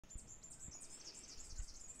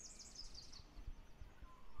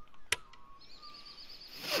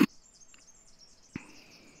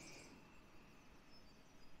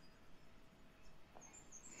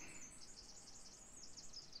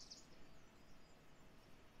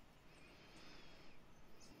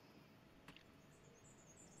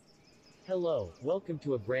Hello, welcome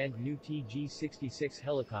to a brand new TG-66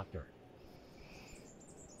 helicopter.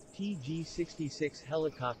 TG-66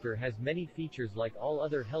 helicopter has many features like all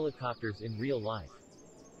other helicopters in real life.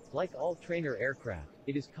 Like all trainer aircraft,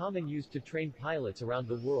 it is common used to train pilots around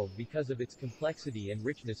the world because of its complexity and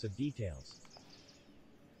richness of details.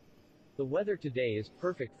 The weather today is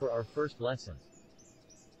perfect for our first lesson.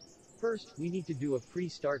 First, we need to do a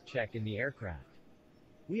pre-start check in the aircraft.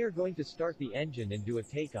 We are going to start the engine and do a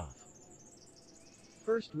takeoff.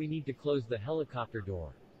 First we need to close the helicopter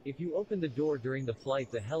door. If you open the door during the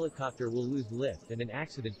flight, the helicopter will lose lift and an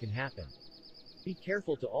accident can happen. Be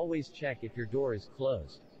careful to always check if your door is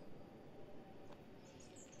closed.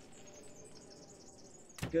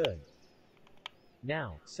 Good.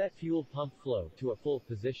 Now, set fuel pump flow to a full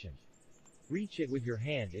position. Reach it with your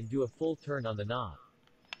hand and do a full turn on the knob.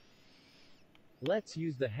 Let's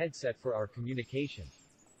use the headset for our communication.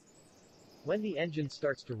 When the engine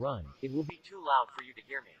starts to run, it will be too loud for you to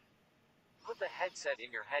hear me. Put the headset in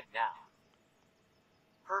your head now.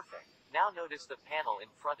 Perfect. Now notice the panel in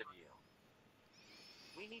front of you.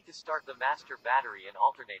 We need to start the master battery and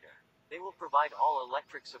alternator. They will provide all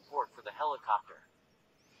electric support for the helicopter.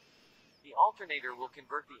 The alternator will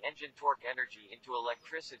convert the engine torque energy into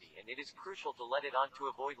electricity, and it is crucial to let it on to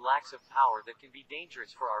avoid lacks of power that can be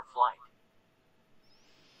dangerous for our flight.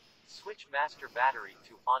 Switch master battery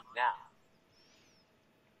to on now.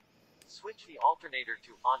 Switch the alternator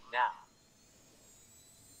to on now.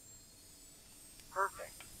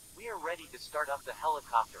 Perfect. We are ready to start up the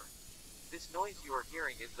helicopter. This noise you are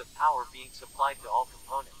hearing is the power being supplied to all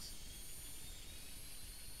components.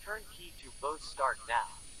 Turn key to both start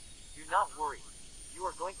now. Do not worry. You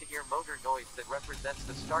are going to hear motor noise that represents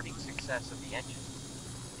the starting success of the engine.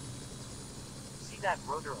 See that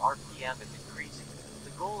rotor RPM is increasing.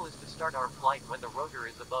 The goal is to start our flight when the rotor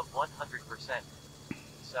is above 100%.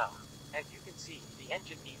 So, as you can see, the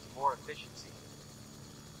engine needs more efficiency.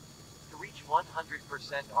 To reach 100%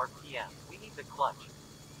 RPM, we need the clutch.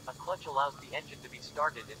 A clutch allows the engine to be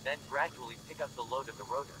started and then gradually pick up the load of the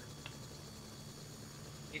rotor.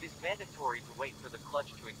 It is mandatory to wait for the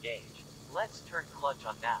clutch to engage. Let's turn clutch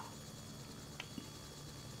on now.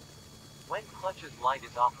 When clutch's light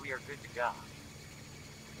is off, we are good to go.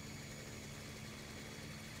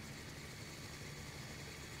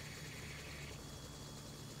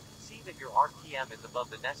 See that your RPM is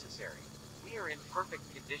above the necessary. We are in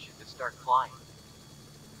perfect condition to start flying.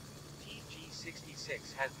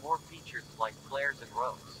 TG-66 has more features like flares and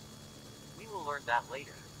ropes. We will learn that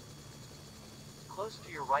later. Close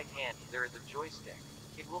to your right hand, there is a joystick.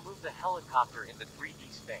 It will move the helicopter in the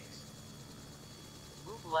 3D space.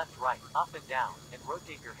 Move left, right, up and down, and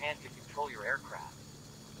rotate your hand to control your aircraft.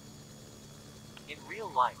 In real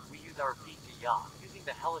life, we use our feet to yaw, using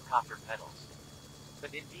the helicopter pedals.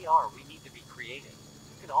 But in VR we need to be creative.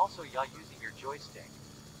 You can also yaw using your joystick.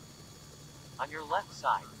 On your left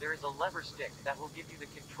side, there is a lever stick that will give you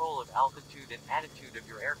the control of altitude and attitude of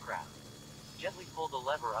your aircraft. Gently pull the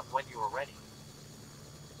lever up when you are ready.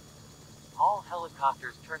 All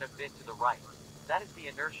helicopters turn a bit to the right. That is the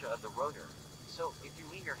inertia of the rotor. So, if you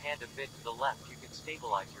lean your hand a bit to the left, you can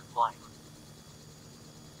stabilize your flight.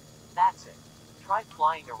 That's it. Try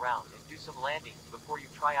flying around and do some landings before you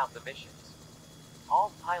try out the missions.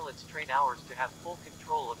 All pilots train hours to have full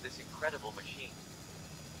control of this incredible machine.